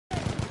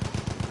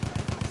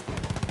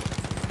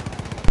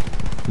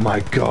My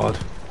God.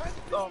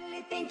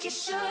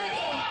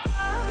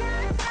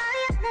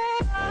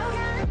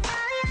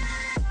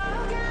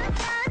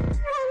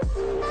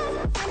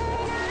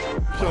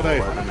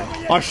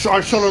 I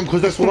shot him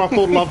because that's what I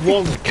thought love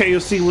was.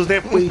 KFC was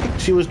that way.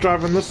 She was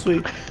driving this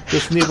way.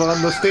 Just never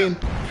understand.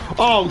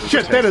 Oh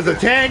shit, that is a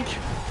tank.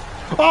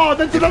 Oh,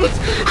 that's another.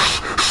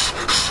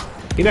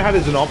 You know how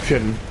there's an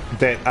option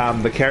that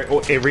the character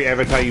or every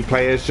avatar you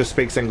play as just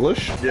speaks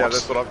English? Yeah,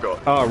 that's what I've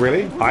got. Oh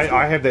really?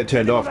 I have that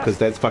turned off because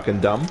that's fucking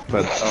dumb,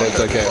 but that's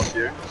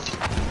okay.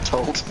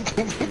 Told.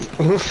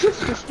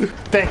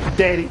 Thank you,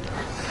 Daddy.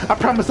 I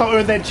promise I'll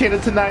earn that cheddar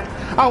tonight.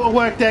 I will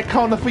work that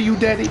corner for you,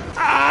 Daddy.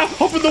 Ah!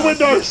 Hop in the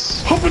window!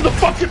 Yes. Hop in the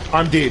fucking...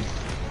 I'm dead.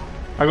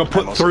 I got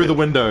put through the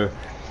window.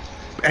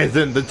 As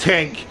in the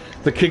tank,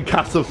 the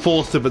concussive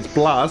force of its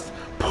blast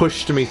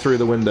pushed me through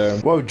the window.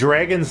 Whoa,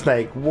 Dragon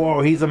Snake.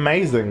 Whoa, he's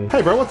amazing.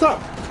 Hey bro, what's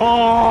up? Oh,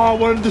 I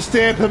wanted to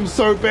stab him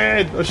so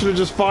bad. I should have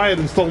just fired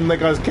and stolen that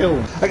guy's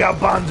kill. I got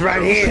bombs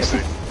right here.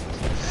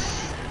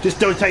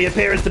 Just don't tell your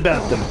parents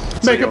about them.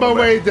 Making my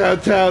way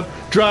downtown,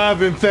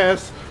 driving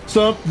fast.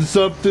 Something,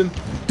 something.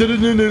 Yeah, that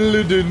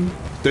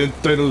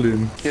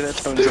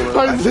Tonezilla.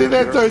 I see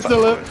that,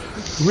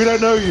 Tonezilla. We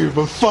don't know you,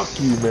 but fuck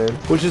you, man.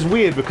 Which is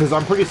weird because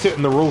I'm pretty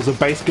certain the rules of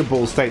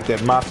basketball state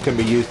that masks can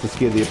be used to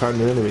scare the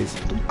opponent enemies.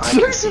 I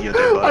can see you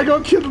there, buddy. I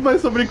got killed by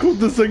somebody called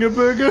the Singer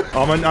Burger.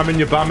 I'm in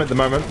your bum at the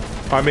moment.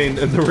 I mean,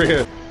 in the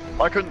rear.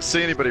 I couldn't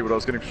see anybody, but I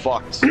was getting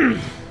fucked.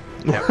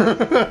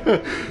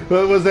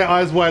 Well, was their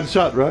eyes wide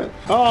shut, right?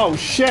 Oh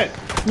shit!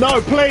 No,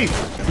 please!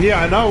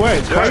 Yeah, no way.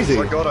 It's crazy.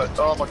 I got it.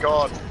 Oh my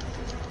god.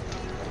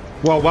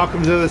 Well,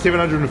 welcome to the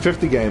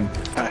 750 game.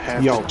 I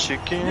have the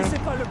chicken.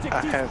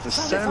 I have the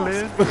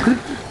salad.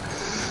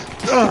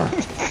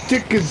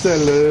 Chicken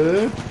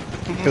salad.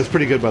 It was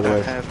pretty good, by the way.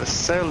 I have a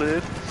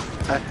salad.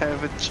 I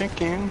have a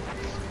chicken.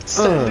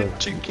 Salad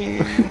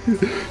chicken.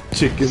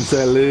 Chicken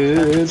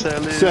salad.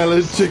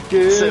 Salad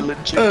chicken.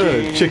 Salad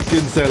chicken.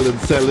 Chicken salad.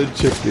 Salad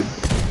chicken.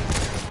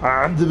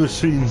 I'm the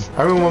machine.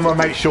 I remember when my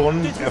mate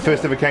Sean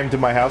first ever came to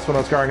my house when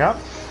I was growing up.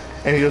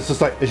 And he was just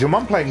like, is your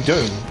mum playing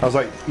Doom? I was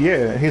like,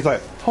 yeah. And he's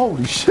like,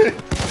 holy shit.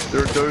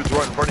 There are dudes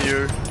right in front of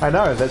you. I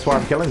know, that's why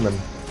I'm killing them.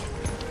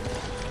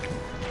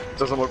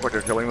 Doesn't look like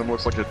you're killing them,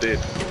 looks like you're dead.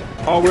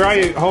 Oh, where are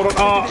you? Hold on.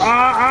 Oh,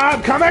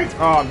 I'm coming.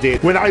 Oh, I'm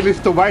dead. When I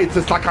lift away, it's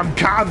just like I'm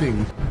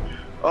coming.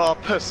 Oh,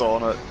 piss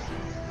on it.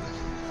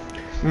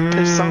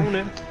 Piss on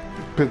it.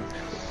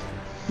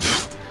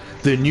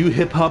 The new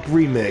hip hop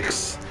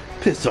remix.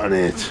 Piss on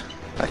it.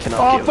 I cannot.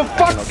 Oh, for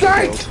fuck's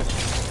sake!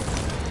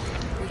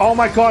 Oh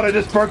my god, I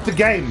just broke the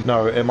game!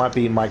 No, it might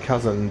be my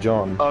cousin,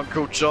 John.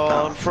 Uncle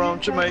John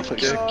from Jamaica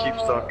keeps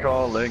on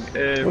calling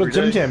every What do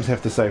Jim day. Jams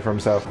have to say for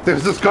himself?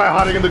 There's this guy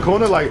hiding in the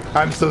corner like,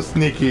 I'm so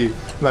sneaky.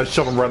 And I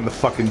shot him right in the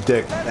fucking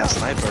dick. Now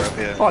sniper up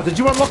here. Oh, did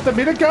you unlock the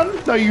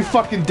minigun? No, you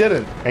fucking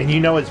didn't. And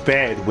you know it's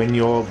bad when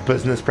your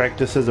business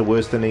practices are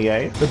worse than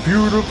EA. A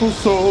beautiful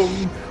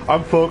song,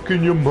 I'm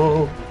fucking your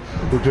mom.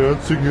 We're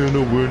dancing in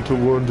a winter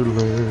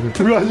wonderland.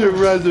 Roger,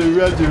 roger,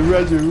 roger,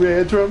 roger,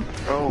 retro.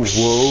 Oh Whoa,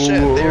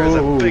 shit, there's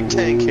a big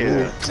tank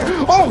here.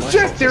 Oh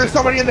shit, there is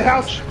somebody in the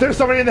house. There's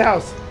somebody in the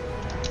house.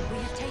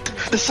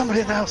 There's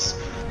somebody in the house.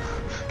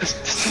 There's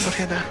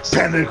somebody in the house.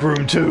 Panic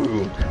Room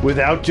 2.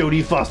 Without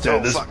Jodie Foster,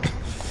 Oh, fuck.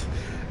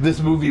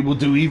 this movie will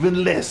do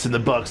even less in the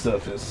box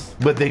office.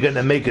 But they're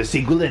gonna make a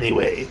sequel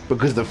anyway,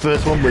 because the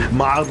first one was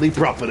mildly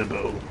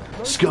profitable.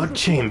 Scott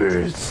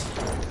Chambers.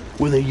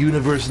 When the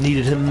universe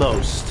needed him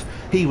most,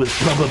 he was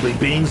probably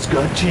being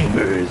Scott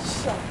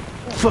Chambers.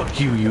 Fuck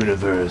you,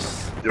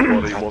 universe. Your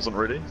body wasn't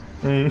ready?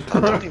 I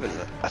don't even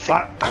know.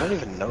 I don't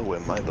even know where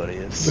my buddy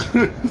is.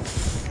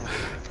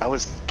 I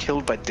was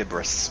killed by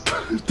Dibris.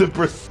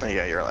 Dibris. Oh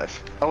yeah, you're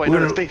alive. Oh wait, no,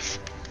 that's beef.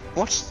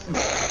 What?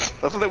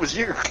 I thought that was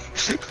you.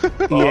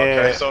 Oh,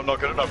 okay, so I'm not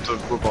good enough to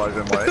revive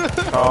him, wait.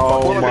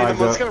 Oh well, my I mean,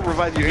 god. it's gonna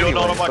revive you You're anyway.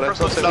 not on my but I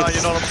Christmas thought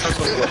list. that You're not on my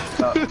Christmas list.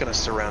 No. I'm gonna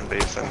surround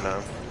beef and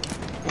I'm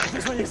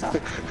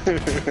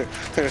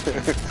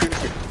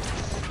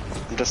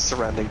just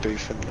surrounding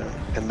beef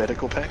and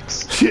medical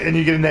packs. Shit, and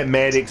you're getting that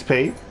mad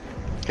XP?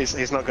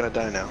 He's not gonna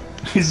die now.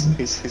 He's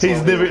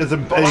never as a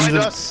Behind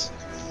us!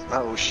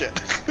 Oh shit.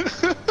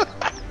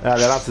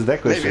 that answers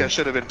that question. Maybe I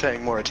should have been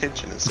paying more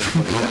attention instead of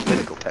putting down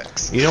medical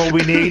packs. You know what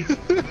we need?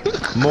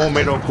 More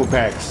medical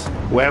packs.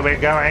 Where we're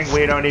going,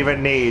 we don't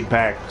even need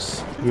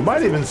packs. You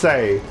might even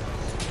say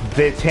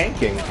they're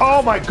tanking.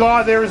 Oh my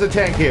god, there is a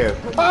tank here.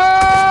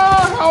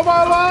 Ah! How am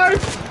I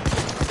alive?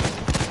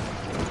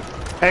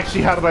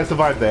 Actually, how did I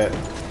survive that?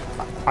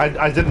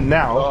 I didn't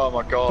now. Oh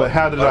my god. But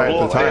how did I at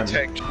the time?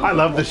 Tanked. I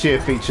love the share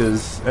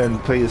features in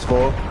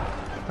PS4.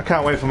 I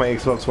can't wait for my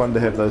Xbox One to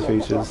have those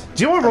features.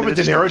 Do you know what Robert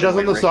De Niro does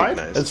on the side?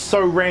 It's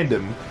so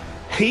random.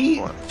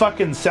 He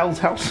fucking sells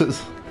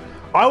houses.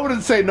 I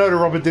wouldn't say no to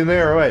Robert De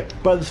Niro, eh?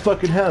 Buy this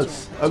fucking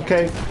house,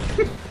 okay?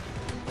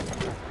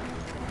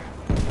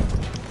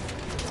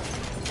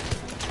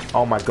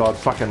 Oh my god,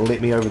 fucking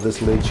let me over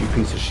this ledge, you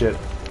piece of shit.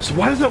 So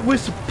why does it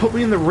always put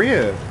me in the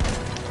rear?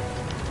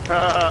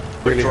 It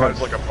Really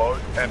drives like a boat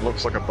and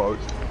looks like a boat.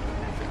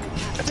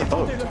 It's a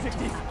boat.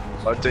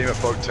 A demon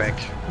boat tank.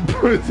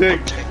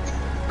 Tank.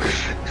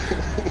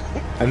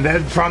 And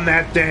then from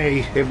that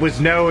day, it was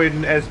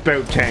known as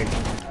boat tank.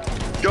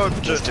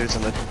 This dude's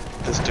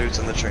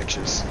in the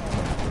trenches.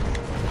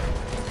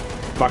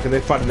 Fucking,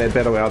 they're fighting their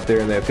battle out there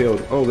in their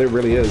field. Oh, there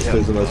really is. Yep.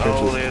 There's in those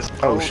trenches.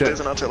 Shit. There's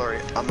an artillery.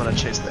 I'm gonna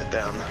chase that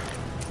down.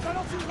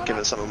 Give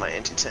it some of my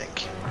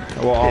anti-tank.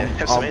 Well,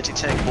 Have some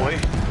anti-tank, boy.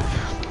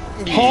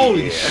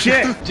 Holy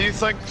shit! Do you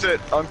think that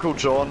Uncle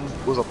John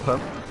was a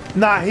pimp?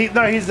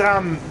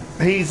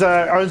 He's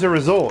owns a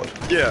resort.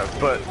 Yeah,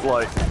 but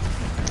like,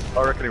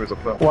 I reckon he was a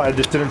pimp. Well, I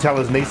just didn't tell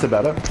his niece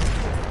about it.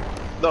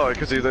 No,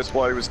 because that's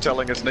why he was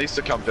telling his niece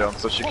to come down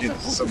so she could get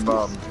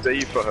some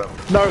D for him.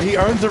 No, he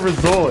owns a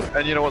resort.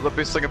 And you know what the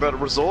best thing about a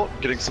resort?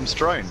 Getting some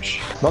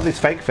strange. Not these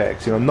fake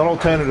facts, you know, not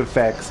alternative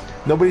facts.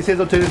 Nobody says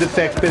alternative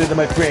facts better than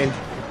my friend,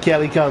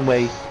 Kelly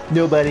Conway.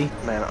 Nobody.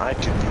 Man, I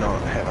do not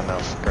have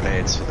enough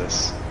grenades for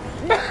this.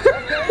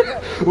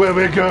 Where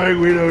we're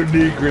going, we don't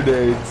need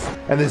grenades.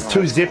 And there's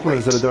two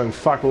Zeppelins that are doing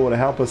fuck all to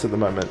help us at the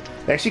moment.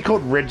 They're actually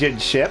called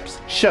rigid ships.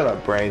 Shut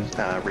up, brain.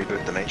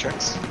 Reboot the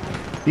Matrix.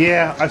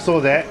 Yeah, I saw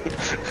that.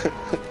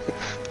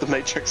 The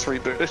Matrix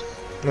rebooted.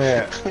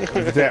 Yeah.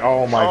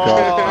 Oh my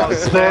god.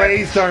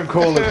 Please don't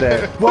call it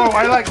that. Whoa,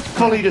 I like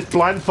fully just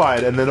blind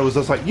fired and then it was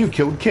just like, you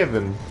killed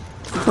Kevin.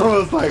 I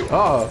was like,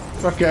 oh,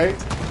 okay.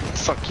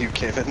 Fuck you,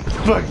 Kevin.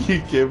 Fuck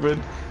you,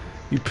 Kevin.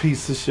 You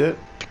piece of shit.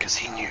 Because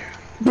he knew.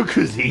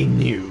 Because he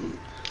knew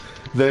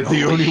that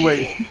the only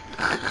way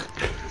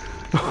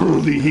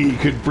only he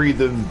could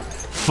breathe in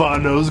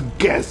Fano's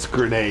gas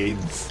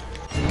grenades.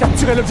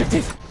 Capture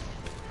l'objectif.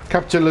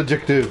 Capture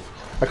l'objectif.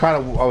 I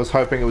was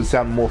hoping it would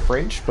sound more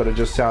French, but it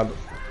just sounded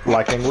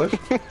like English.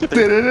 It's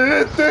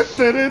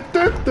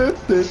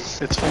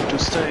fun to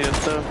stay at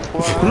the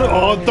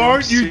Oh,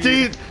 don't you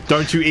dare!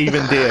 Don't you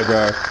even dare,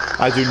 bro.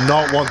 I do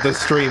not want the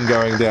stream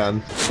going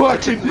down.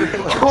 Fucking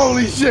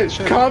holy shit!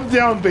 Calm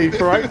down, Beef,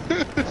 right?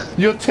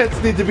 Your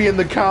tits need to be in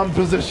the calm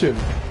position.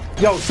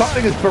 Yo,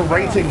 something is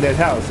berating that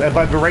house, and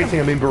by berating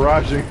I mean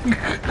barraging.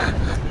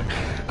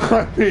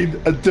 I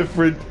mean a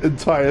different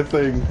entire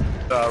thing.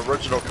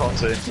 Original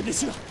content,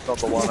 not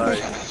the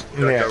 1A.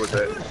 Yeah. Go with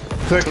that.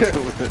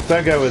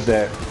 Don't go with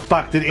that.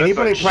 Fuck, did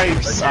anybody play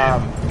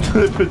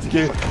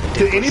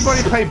did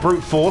anybody play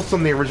Brute Force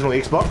on the original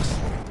Xbox?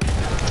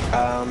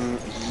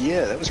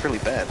 Yeah, that was really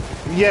bad.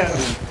 Yeah,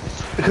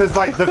 because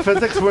like the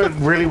physics weren't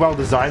really well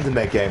designed in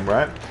that game,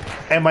 right?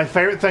 And my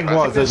favorite thing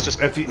was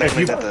if you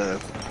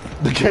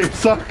the game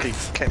sucked.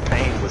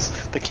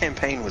 The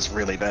campaign was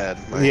really bad.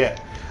 Like, yeah,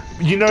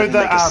 you know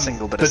the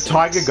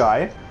tiger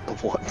guy.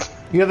 What?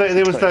 You know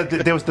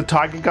there was the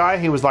tiger guy.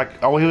 He was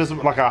like he was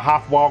like a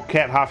half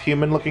wildcat, half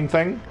human looking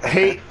thing.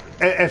 If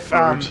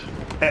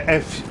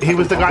he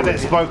was the guy that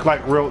spoke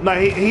like real. No,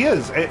 he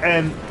is,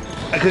 and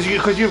because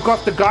you've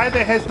got the guy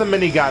that has the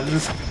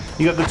miniguns.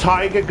 You got the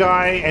tiger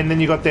guy, and then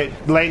you got that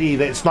lady,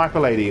 that sniper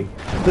lady.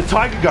 The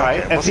tiger guy.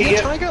 Okay. Was he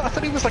a tiger? I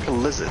thought he was like a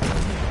lizard,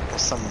 or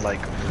some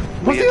like.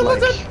 Was he a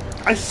lizard?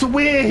 Like... I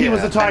swear he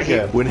was a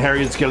tiger. When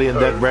Harry and Skelly and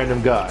that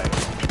random guy.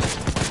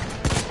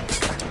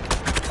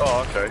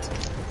 Oh, okay.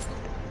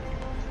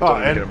 Oh,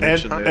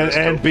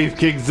 and Beef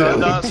King's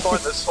no,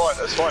 it's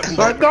fine.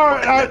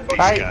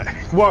 Hey,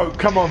 whoa,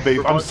 come on,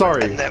 Beef. I'm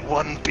sorry. And that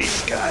one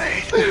beef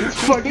guy.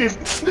 Fucking,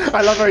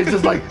 I love how he's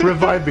just like,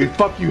 revive me.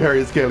 Fuck you, Harry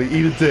and Skelly.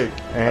 Eat a dick.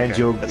 And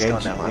okay,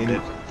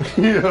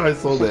 yeah, I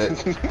saw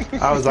that.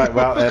 I was like,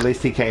 well, at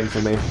least he came for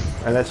me,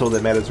 and that's all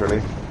that matters,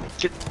 really.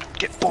 Get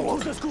bolo.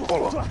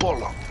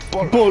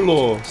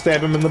 Bolo.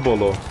 Stab him in the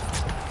bolo.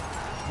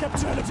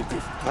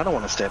 I don't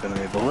want to stab him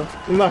in the bullet.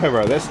 No,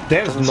 bro, that's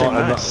not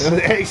nice.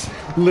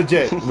 enough.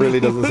 Legit, really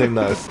doesn't seem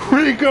nice.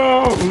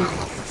 Rico!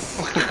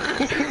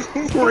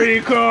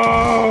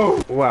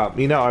 Rico! Wow,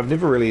 you know, I've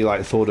never really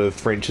like thought of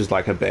French as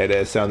like a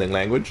badass sounding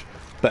language,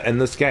 but in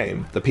this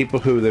game, the people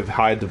who they've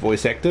hired to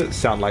voice act it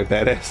sound like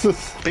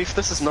badasses. Beef,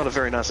 this is not a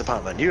very nice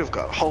apartment. You've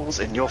got holes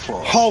in your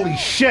floors. Holy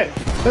shit!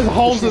 There's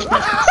holes in.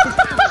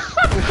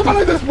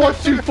 I just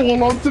watched you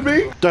fall onto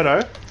me.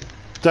 Dodo.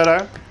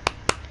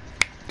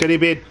 Go to your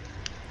bed.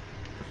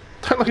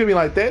 Don't look at me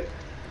like that.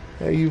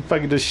 Yeah, you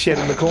fucking just shat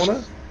in the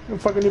corner. Go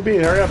fucking your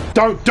bed. Hurry up.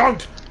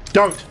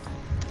 Don't.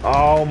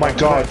 Oh my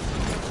god.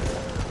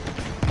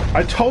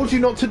 I told you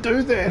not to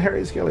do that,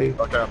 Harry Skelly.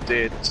 Okay, I'm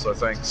dead, so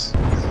thanks.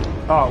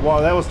 Oh,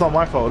 well, that was not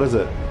my fault, is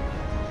it?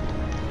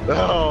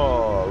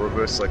 Oh,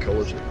 reverse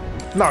psychology.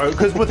 No,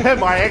 because with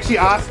him, I actually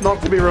asked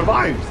not to be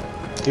revived.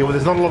 Yeah, well,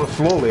 there's not a lot of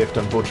floor left,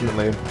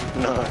 unfortunately.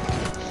 No.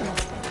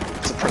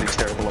 It's a pretty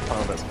terrible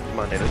apartment.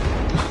 Might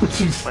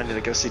need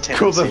to go see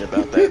Tennessee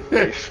about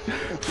that.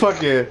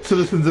 Fuck yeah,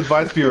 Citizens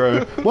Advice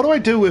Bureau. What do I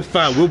do if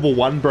World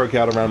War I broke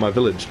out around my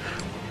village?